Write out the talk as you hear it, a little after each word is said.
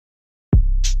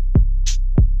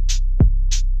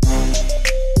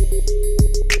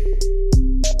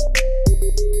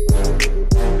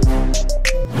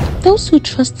Those who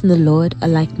trust in the Lord are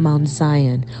like Mount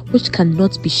Zion, which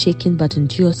cannot be shaken but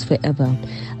endures forever.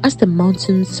 As the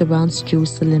mountains surrounds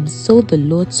Jerusalem, so the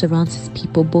Lord surrounds his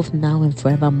people both now and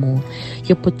forevermore.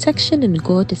 Your protection in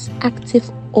God is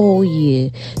active all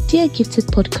year. Dear Gifted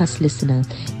Podcast listener,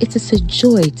 it is a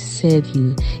joy to serve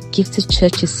you. Gifted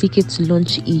Church is seeking to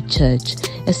launch e-church,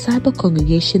 a cyber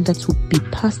congregation that will be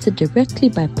pastored directly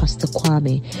by Pastor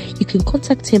Kwame. You can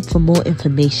contact him for more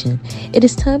information. It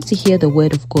is time to hear the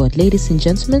word of God. Ladies and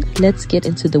gentlemen, let's get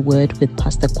into the word with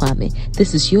Pastor Kwame.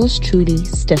 This is yours truly,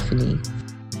 Stephanie.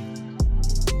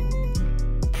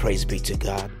 Praise be to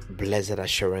God. Blessed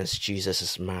assurance, Jesus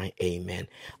is mine. Amen.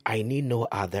 I need no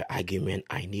other argument.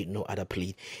 I need no other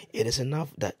plea. It is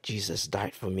enough that Jesus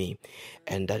died for me.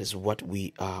 And that is what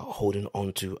we are holding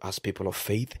on to as people of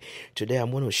faith. Today, I'm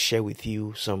going to share with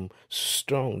you some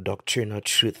strong doctrinal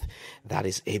truth that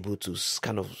is able to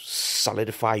kind of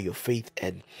solidify your faith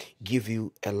and give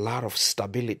you a lot of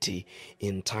stability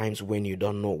in times when you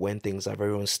don't know, when things are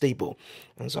very unstable.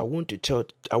 And so I want to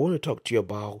talk to you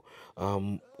about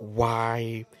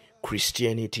why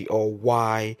Christianity, or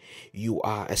why you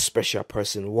are a special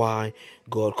person, why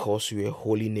God calls you a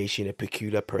holy nation, a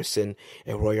peculiar person,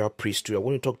 a royal priesthood. I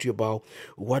want to talk to you about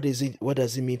what does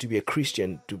it mean to be a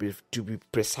Christian, to be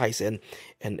precise, and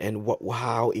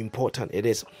how important it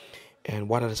is, and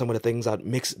what are some of the things that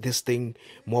makes this thing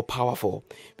more powerful,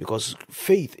 because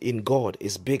faith in God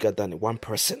is bigger than one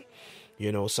person,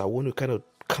 so I want to kind of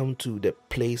come to the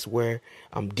place where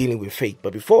I'm dealing with faith.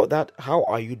 But before that, how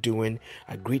are you doing?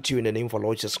 I greet you in the name of our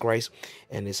Lord Jesus Christ,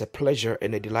 and it's a pleasure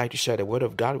and a delight to share the word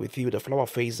of God with you. The flower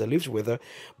fades, the leaves wither,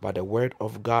 but the word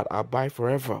of God abide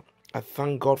forever. I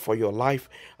thank God for your life.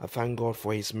 I thank God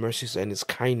for his mercies and his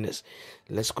kindness.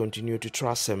 Let's continue to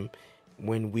trust him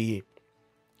when we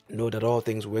know that all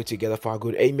things work together for our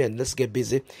good. Amen. Let's get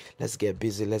busy.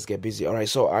 All right,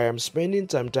 so I am spending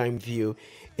some time with you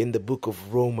in the book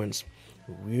of Romans.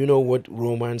 You know what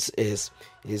Romans is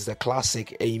the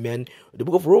classic. Amen. The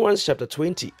book of Romans chapter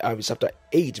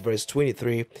 8 verse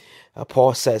 23,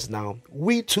 Paul says, now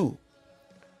we too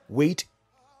wait.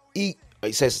 He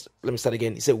says, let me start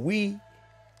again. He said, we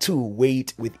too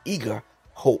wait with eager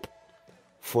hope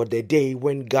for the day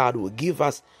when God will give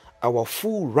us our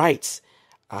full rights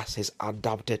as his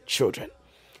adopted children.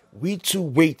 We too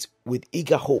wait with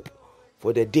eager hope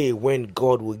for the day when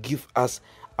God will give us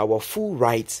our full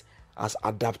rights as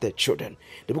adopted children.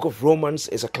 The book of Romans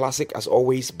is a classic as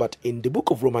always, but in the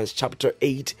book of Romans chapter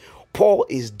 8, Paul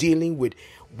is dealing with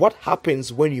what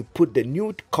happens when you put the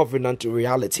new covenant to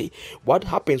reality. What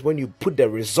happens when you put the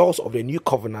results of the new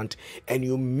covenant and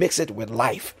you mix it with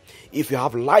life? If you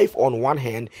have life on one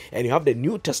hand and you have the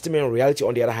New Testament reality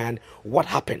on the other hand, what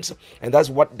happens? And that's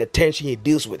what the tension he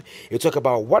deals with. He talks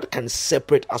about what can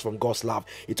separate us from God's love.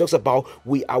 He talks about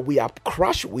we are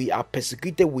crushed, we are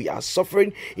persecuted, we are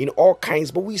suffering in all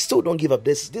kinds, but we still don't give up.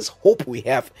 This hope we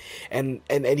have, and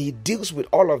he deals with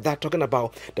all of that, talking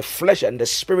about the flesh and the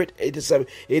spirit. It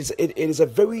is a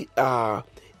very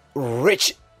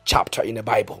rich chapter in the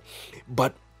Bible,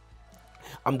 but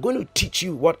I'm going to teach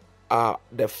you what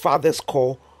the fathers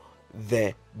call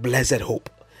the blessed hope.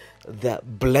 The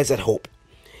blessed hope.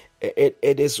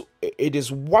 It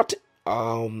is what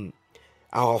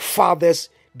our fathers,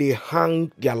 they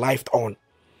hung their life on.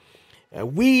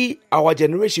 Our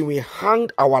generation, we hung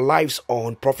our lives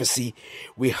on prophecy.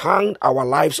 We hung our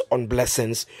lives on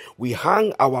blessings. We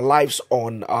hung our lives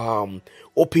on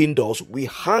open doors. We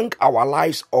hung our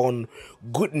lives on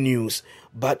good news.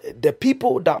 But the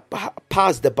people that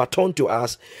passed the baton to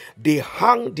us, they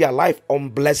hung their life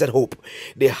on blessed hope.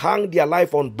 They hung their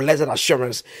life on blessed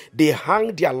assurance. They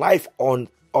hung their life on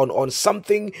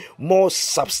something more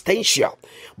substantial,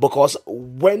 because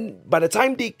by the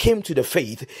time they came to the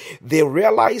faith, they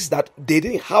realized that they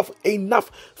didn't have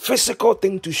enough physical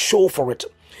thing to show for it,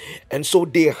 and so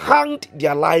they hung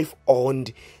their life on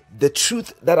the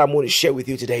truth that I'm going to share with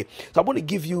you today. So I'm going to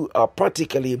give you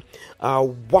practically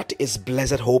what is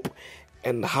blessed hope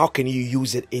and how can you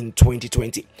use it in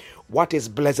 2020. What is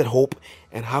blessed hope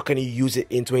and how can you use it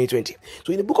in 2020?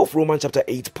 So in the book of Romans chapter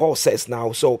 8, Paul says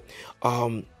now,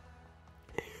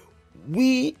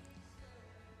 we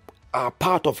are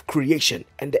part of creation,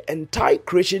 and the entire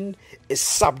creation is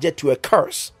subject to a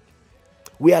curse.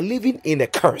 We are living in a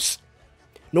curse.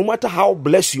 No matter how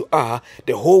blessed you are,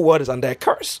 the whole world is under a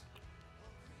curse,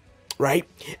 right?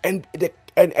 And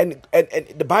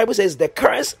the Bible says the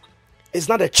curse is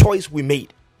not a choice we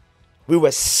made. We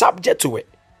were subject to it.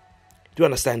 Do you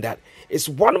understand that? It's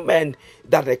one man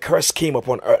that the curse came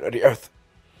upon the earth.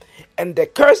 And the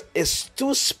curse is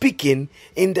still speaking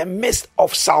in the midst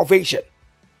of salvation.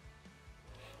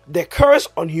 the curse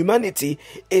on humanity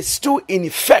is still in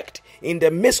effect in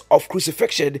the midst of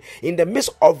crucifixion, in the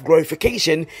midst of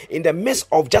glorification, in the midst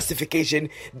of justification.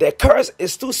 The curse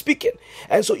is still speaking.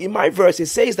 And so in my verse, it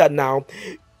says that now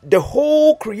the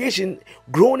whole creation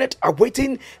groaneth,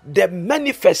 awaiting the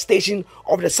manifestation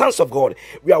of the sons of God.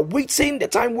 We are waiting the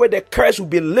time where the curse will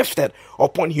be lifted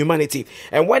upon humanity.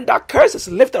 And when that curse is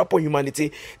lifted upon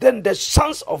humanity, then the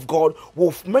sons of God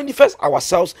will manifest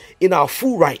ourselves in our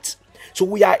full rights. So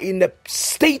we are in a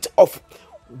state of,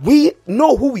 we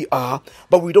know who we are,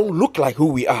 but we don't look like who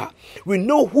we are. We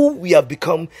know who we have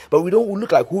become, but we don't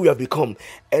look like who we have become.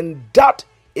 And that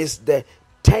is the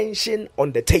tension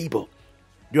on the table.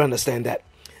 Do you understand that?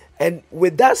 And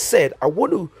with that said, I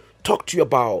want to talk to you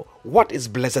about what is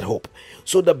blessed hope.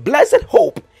 So the blessed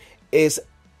hope is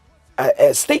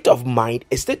a state of mind,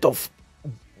 a state of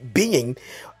being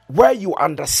where you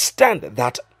understand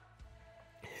that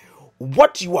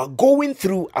what you are going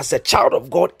through as a child of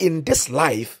God in this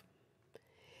life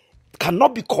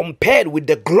cannot be compared with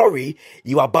the glory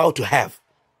you are about to have.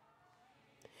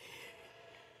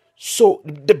 So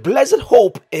the blessed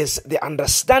hope is the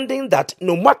understanding that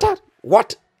no matter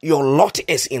what your lot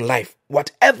is in life,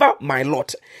 whatever my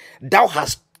lot, thou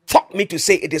hast taught me to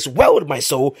say it is well with my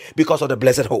soul because of the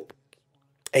blessed hope.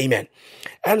 Amen.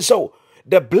 And so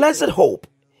the blessed hope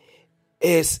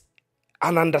is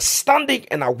an understanding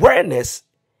and awareness.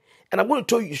 And I'm going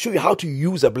to show you how to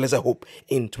use a blessed hope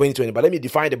in 2020. But let me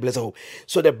define the blessed hope.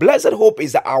 So the blessed hope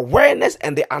is the awareness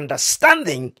and the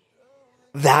understanding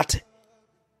that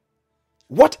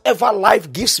whatever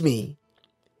life gives me,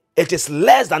 it is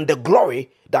less than the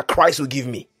glory that Christ will give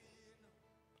me.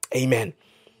 Amen.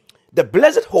 The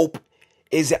blessed hope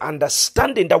is the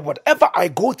understanding that whatever I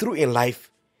go through in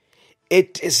life,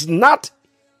 it is not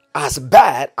as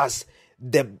bad as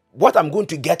what I'm going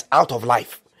to get out of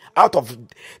life, out of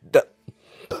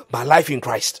my life in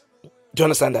Christ. Do you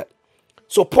understand that?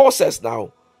 So Paul says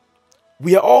now,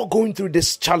 we are all going through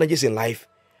these challenges in life.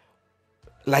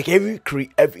 Like every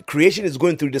creation is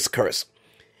going through this curse.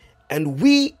 And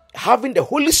we, having the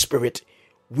Holy Spirit,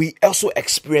 we also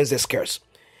experience this curse.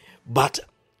 But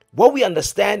what we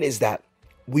understand is that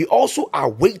we also are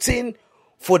waiting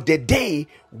for the day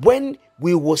when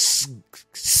we will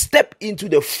step into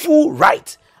the full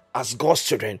right as God's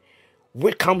children,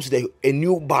 which comes a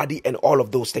new body and all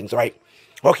of those things, right?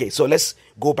 Okay, so let's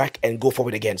go back and go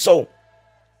forward again. So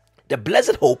the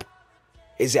blessed hope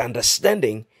is the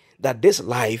understanding that this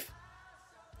life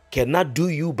cannot do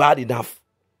you bad enough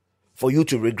for you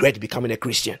to regret becoming a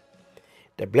Christian.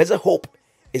 The blessed hope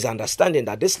is understanding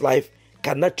that this life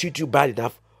cannot treat you bad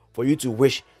enough for you to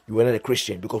wish you were not a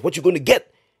Christian, because what you're going to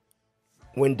get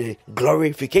when the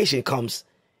glorification comes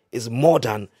is more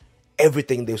than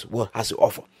everything this world has to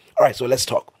offer. All right, so let's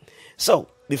talk. So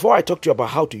before I talk to you about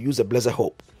how to use the blessed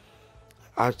hope,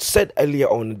 I said earlier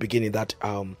on in the beginning that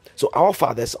so our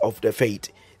fathers of the faith,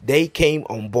 they came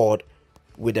on board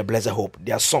with the blessed hope.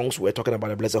 Their songs were talking about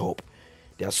the blessed hope.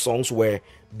 Their songs were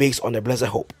based on the blessed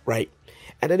hope, right?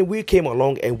 And then we came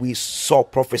along and we saw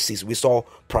prophecies, we saw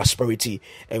prosperity,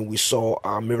 and we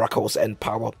saw miracles and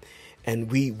power.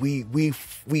 And we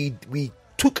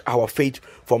took our faith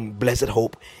from blessed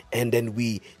hope, and then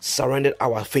we surrendered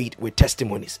our faith with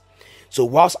testimonies. So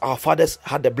whilst our fathers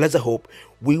had the blessed hope,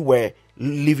 we were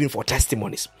living for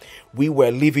testimonies. We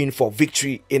were living for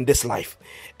victory in this life.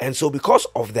 And so because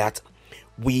of that,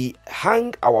 we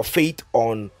hang our faith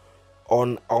on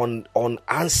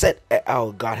answered,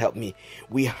 oh God help me,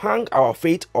 we hang our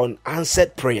faith on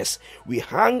answered prayers. We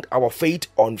hang our faith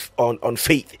on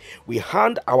faith. We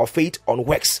hang our faith on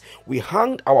works. We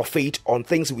hang our faith on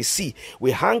things we see.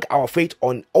 We hang our faith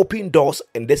on open doors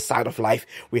in this side of life.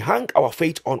 We hang our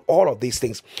faith on all of these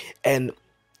things. And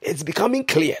it's becoming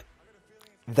clear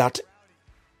that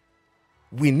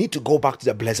we need to go back to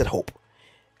the blessed hope.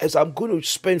 And so I'm going to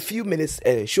spend a few minutes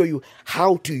and show you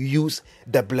how to use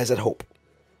the blessed hope.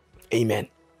 Amen.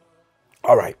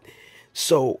 All right.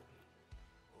 So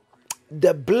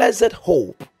the blessed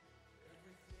hope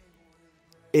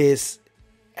is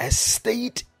a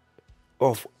state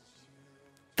of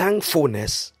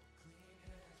thankfulness.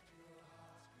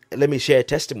 Let me share a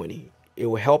testimony. It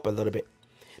will help a little bit.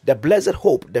 The blessed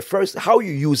hope, the first, how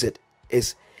you use it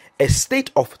is a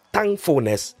state of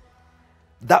thankfulness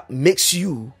that makes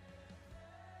you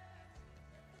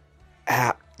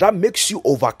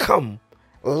overcome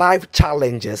life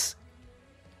challenges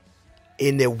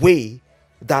in a way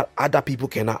that other people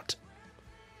cannot.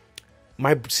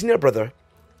 My senior brother,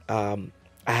 I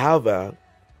have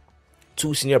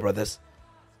two senior brothers,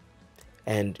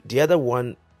 and the other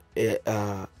one,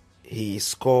 he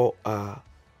is called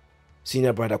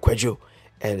senior brother Kwejo,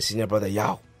 and senior brother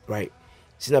Yao, right?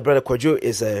 Senior brother Kwajo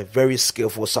is a very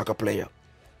skillful soccer player,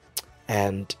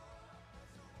 and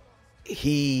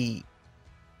he,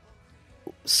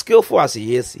 skillful as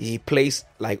he is, he plays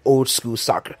like old school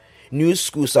soccer. New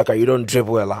school soccer, you don't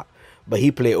dribble a lot, but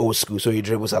he play old school, so he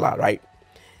dribbles a lot, right?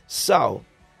 So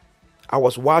I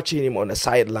was watching him on the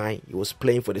sideline. He was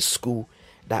playing for the school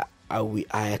that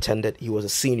I attended. He was a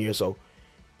senior, so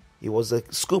he was a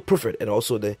school prefect, and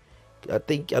also I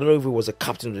don't know if he was a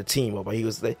captain of the team, but he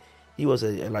was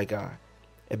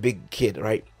a big kid,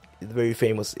 right? Very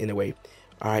famous in a way.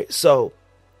 All right, so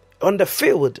on the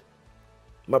field,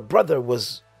 my brother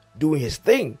was doing his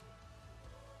thing,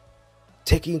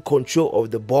 taking control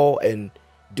of the ball and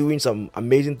doing some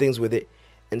amazing things with it,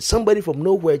 and somebody from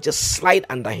nowhere just slid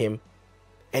under him,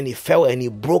 and he fell and he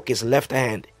broke his left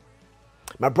hand.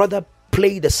 My brother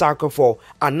played the soccer for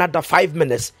another 5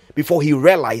 minutes before he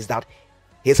realized that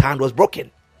his hand was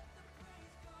broken.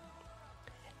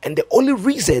 And the only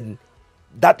reason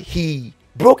that he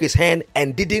broke his hand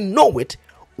and didn't know it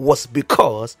was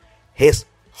because his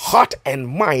heart and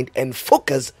mind and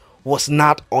focus was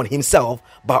not on himself,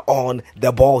 but on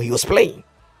the ball he was playing.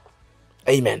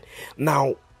 Amen.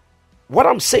 Now, what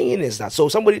I'm saying is that, so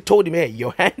somebody told him, hey,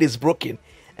 your hand is broken.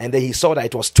 And then he saw that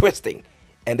it was twisting.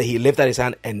 And then he lifted his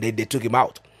hand and they took him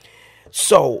out.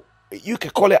 So you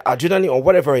can call it adrenaline or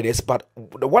whatever it is. But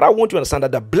what I want you to understand,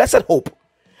 that the blessed hope,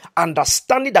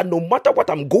 understanding that no matter what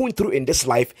I'm going through in this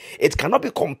life, it cannot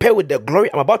be compared with the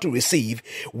glory I'm about to receive.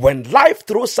 When life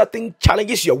throws certain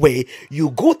challenges your way,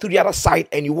 you go to the other side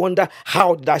and you wonder,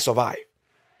 how did I survive?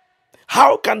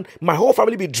 How can my whole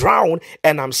family be drowned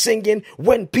and I'm singing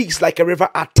when peace like a river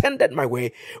attended my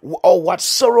way? Or what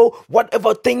sorrow,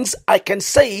 whatever things I can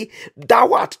say,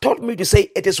 thou art taught me to say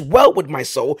it is well with my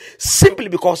soul, simply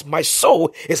because my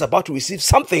soul is about to receive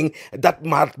something that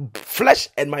my flesh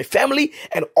and my family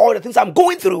and all the things I'm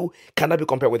going through cannot be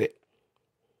compared with it.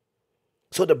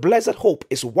 So the blessed hope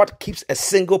is what keeps a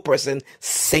single person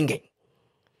singing.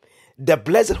 The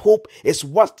blessed hope is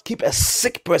what keeps a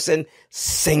sick person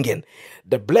singing.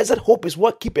 The blessed hope is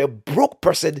what keeps a broke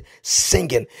person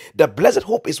singing. The blessed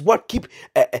hope is what keeps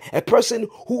a person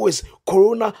who is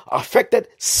corona affected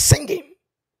singing.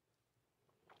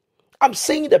 I'm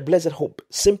saying the blessed hope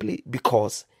simply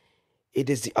because it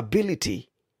is the ability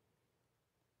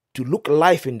to look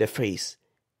life in the face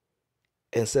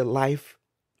and say, life,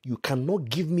 you cannot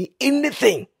give me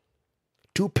anything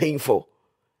too painful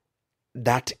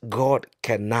that God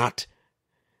cannot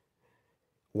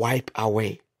wipe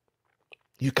away.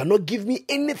 You cannot give me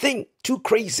anything too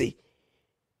crazy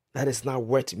that is not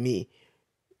worth me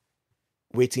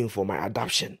waiting for my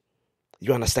adoption.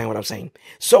 You understand what I'm saying?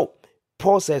 So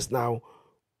Paul says now,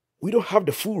 we don't have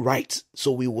the full rights,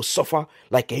 so we will suffer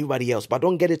like everybody else. But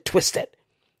don't get it twisted.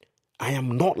 I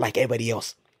am not like everybody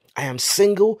else. I am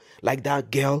single like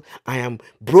that girl. I am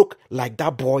broke like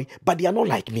that boy, but they are not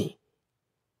like me.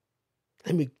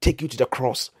 Let me take you to the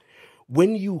cross.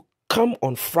 When you come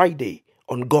on Friday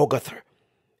on Golgotha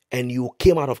and you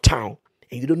came out of town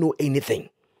and you don't know anything,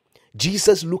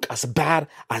 Jesus looked as bad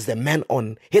as the man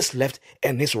on his left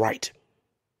and his right.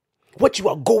 What you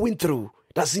are going through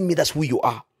doesn't mean that's who you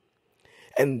are.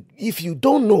 And if you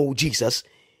don't know Jesus,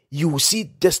 you will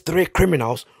see just 3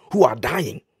 criminals who are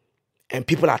dying and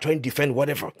people are trying to defend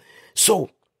whatever.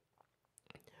 So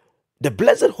the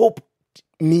blessed hope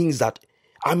means that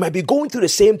I might be going through the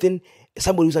same thing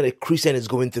somebody who's not a Christian is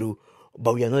going through,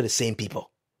 but we are not the same people.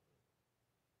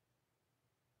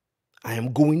 I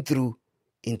am going through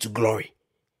into glory.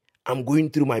 I'm going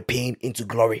through my pain into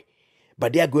glory,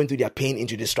 but they are going through their pain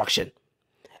into destruction.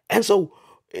 And so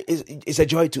it's a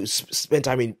joy to spend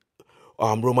time in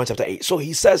Romans chapter 8. So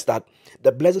he says that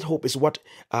the blessed hope is what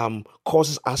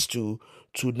causes us to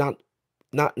not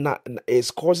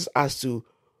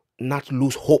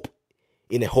lose hope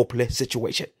in a hopeless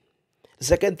situation. The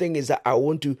second thing is that I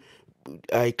want to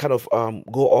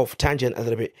go off tangent a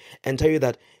little bit and tell you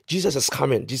that Jesus is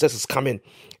coming. Jesus is coming.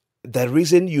 The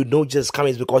reason you know Jesus is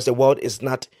coming is because the world is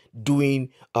not doing,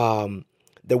 the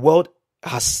world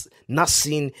has not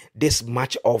seen this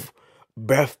much of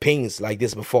birth pains like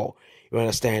this before. You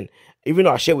understand? Even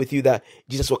though I share with you that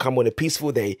Jesus will come on a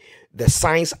peaceful day, the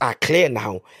signs are clear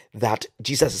now that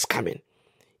Jesus is coming.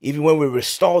 Even when we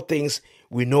restore things,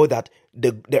 we know that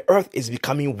the earth is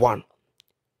becoming one.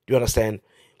 Do you understand?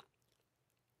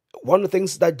 One of the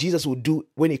things that Jesus will do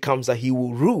when he comes, that he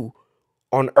will rule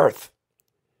on earth.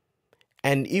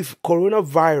 And if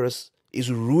coronavirus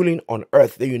is ruling on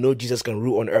earth, then you know Jesus can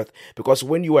rule on earth. Because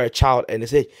when you are a child and they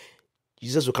say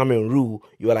Jesus will come and rule,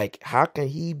 you are like, how can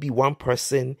he be one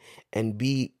person and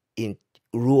be in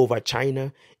rule over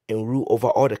China and rule over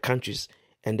all the countries,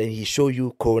 and then he show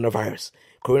you coronavirus.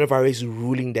 Coronavirus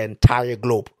ruling the entire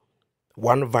globe.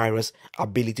 One virus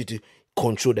ability to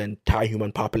control the entire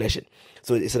human population.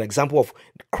 So it's an example of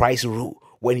Christ's rule.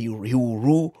 When he will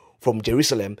rule from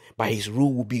Jerusalem, but his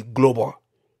rule will be global.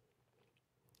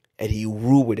 And he will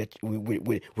rule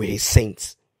with his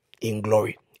saints in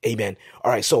glory. Amen.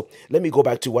 All right, so let me go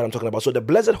back to what I'm talking about. So the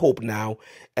blessed hope now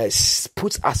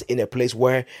puts us in a place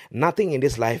where nothing in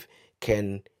this life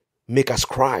can make us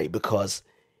cry, because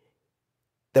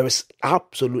there is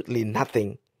absolutely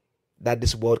nothing that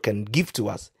this world can give to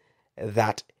us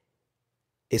that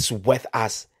is worth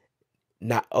us.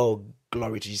 Now, oh,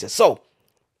 glory to Jesus. So,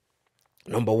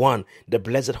 number one, the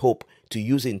blessed hope to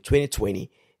use in 2020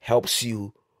 helps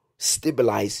you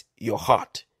stabilize your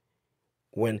heart.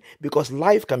 Because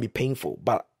life can be painful,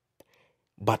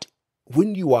 but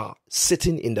when you are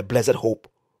sitting in the blessed hope,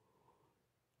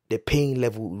 the pain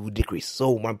level will decrease.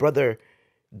 So my brother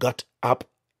got up,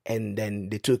 and then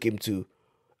they took him to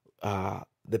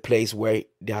the place where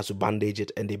they have to bandage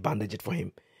it, and they bandage it for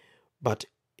him. But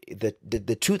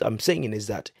the truth I'm saying is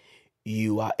that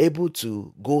you are able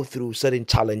to go through certain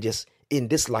challenges in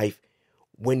this life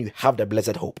when you have the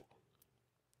blessed hope.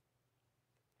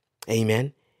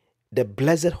 Amen. The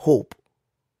blessed hope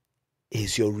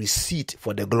is your receipt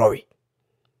for the glory.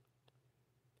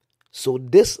 So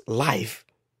this life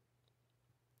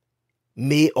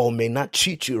may or may not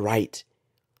treat you right,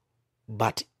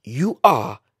 but you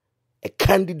are a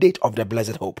candidate of the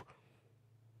blessed hope.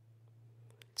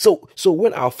 So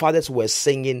when our fathers were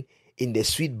singing in the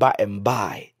sweet by and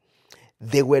by,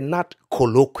 they were not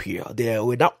colloquial. They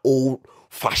were not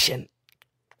old-fashioned.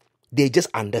 They just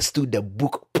understood the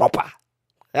book proper.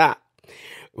 Yeah.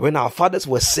 When our fathers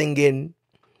were singing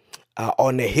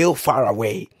on a hill far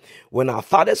away, when our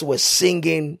fathers were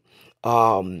singing,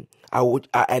 I would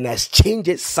and exchange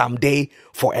it someday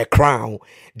for a crown,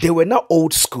 they were not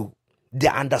old school. They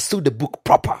understood the book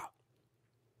proper.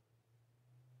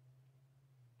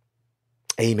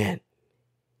 Amen.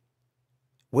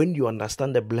 When you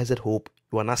understand the blessed hope,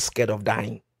 you are not scared of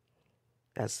dying.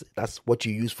 That's what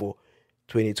you use for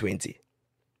 2020.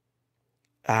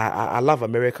 I love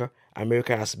America.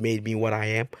 America has made me what I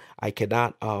am. I can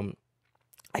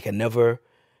never,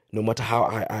 no matter how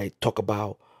I talk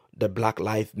about the Black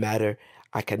Lives Matter,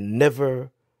 I can never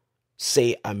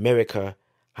say America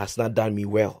has not done me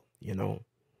well, I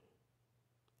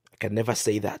can never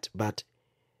say that. But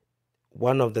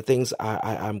one of the things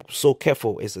I'm so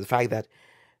careful is the fact that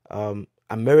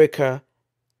America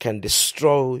can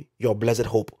destroy your blessed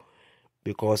hope,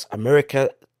 because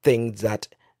America thinks that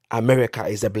America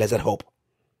is the blessed hope.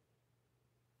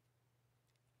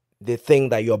 They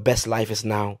think that your best life is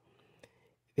now.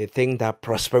 They think that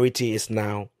prosperity is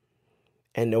now.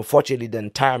 And unfortunately, the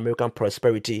entire American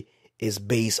prosperity is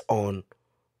based on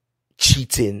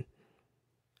cheating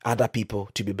other people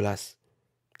to be blessed.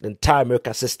 The entire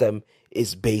American system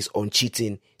is based on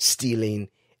cheating, stealing,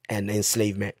 and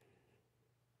enslavement.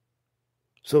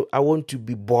 So I want to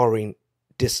be boring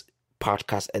this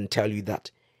podcast and tell you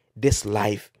that this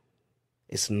life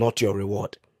is not your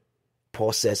reward.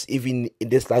 Paul says, even in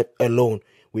this life alone,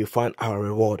 we find our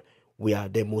reward. We are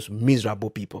the most miserable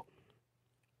people.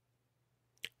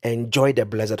 Enjoy the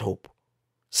blessed hope.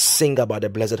 Sing about the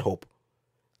blessed hope.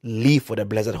 Live for the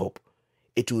blessed hope.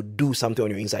 It will do something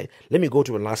on your inside. Let me go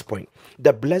to the last point.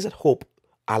 The blessed hope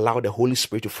allows the Holy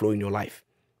Spirit to flow in your life.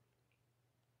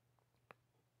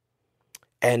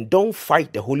 And don't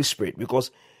fight the Holy Spirit,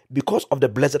 because of the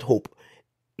blessed hope.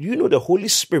 The Holy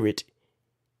Spirit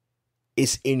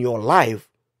is in your life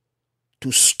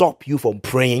to stop you from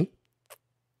praying.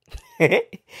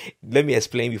 Let me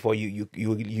explain before you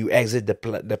exit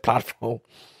the platform.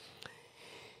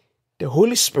 The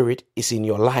Holy Spirit is in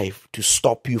your life to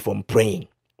stop you from praying,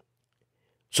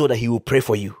 so that he will pray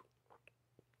for you.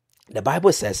 The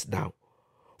Bible says now,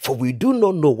 for we do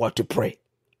not know what to pray,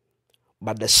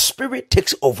 but the Spirit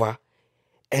takes over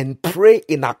and pray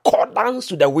in accordance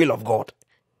to the will of God,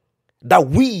 that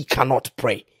we cannot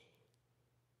pray.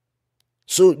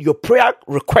 So your prayer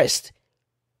request,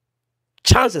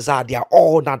 chances are they are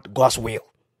all not God's will,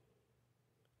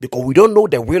 because we don't know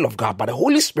the will of God, but the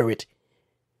Holy Spirit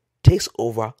takes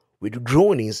over with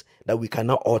groanings that we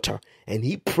cannot utter, and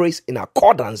he prays in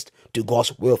accordance to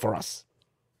God's will for us.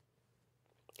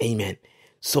 Amen.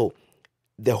 So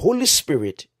the Holy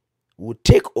Spirit will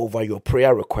take over your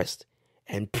prayer request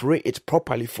and pray it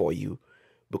properly for you,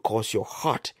 because your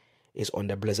heart is on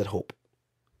the blessed hope.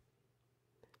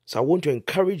 So I want to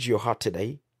encourage your heart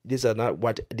today. These are not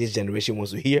what this generation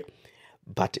wants to hear,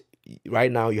 but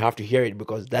right now you have to hear it,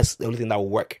 because that's the only thing that will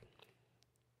work.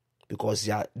 because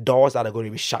there are doors that are going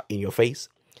to be shut in your face.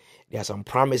 There are some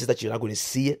promises that you're not going to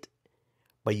see it,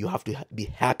 but you have to be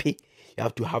happy. You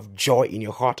have to have joy in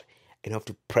your heart, and you have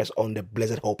to press on the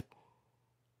blessed hope,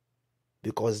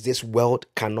 because this world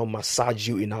cannot massage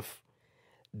you enough.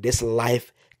 This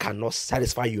life cannot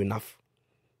satisfy you enough.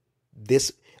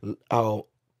 This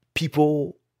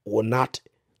people will not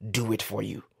do it for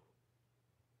you.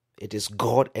 It is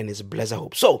God and His blessed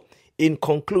hope. So, in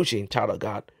conclusion, child of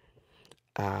God,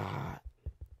 I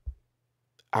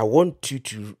want you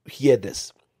to hear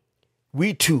this.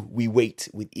 We too, we wait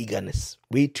with eagerness.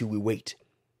 We too, we wait.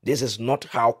 This is not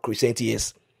how Christianity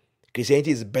is.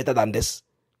 Christianity is better than this.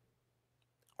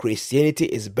 Christianity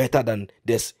is better than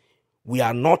this. We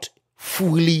are not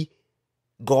fully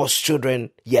God's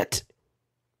children yet.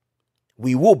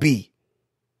 We will be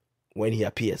when He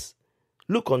appears.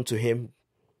 Look unto Him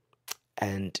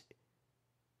and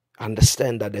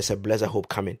understand that there's a blessed hope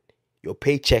coming. Your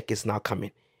paycheck is now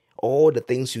coming. All the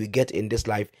things you get in this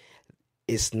life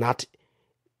is not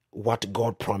what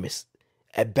God promised.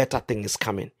 A better thing is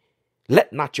coming.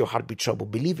 Let not your heart be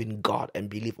troubled. Believe in God and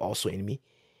believe also in me.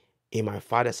 In my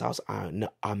Father's house are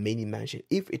many mansions.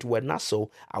 If it were not so,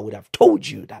 I would have told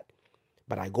you that.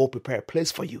 But I go prepare a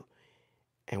place for you.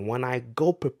 And when I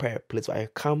go prepare a place, I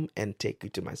come and take you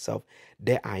to myself.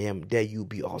 There I am. There you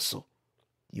be also.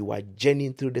 You are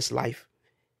journeying through this life.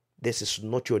 This is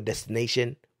not your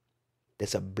destination.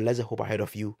 There's a blessed hope ahead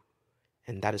of you.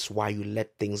 And that is why you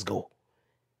let things go.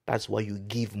 That's why you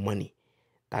give money.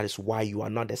 That is why you are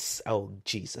not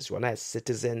Jesus. You are not a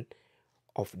citizen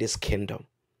of this kingdom.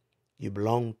 You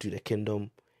belong to the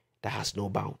kingdom that has no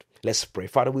bound. Let's pray.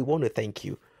 Father, we want to thank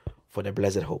you for the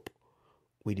blessed hope.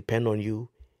 We depend on you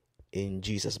in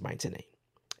Jesus' mighty name.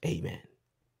 Amen.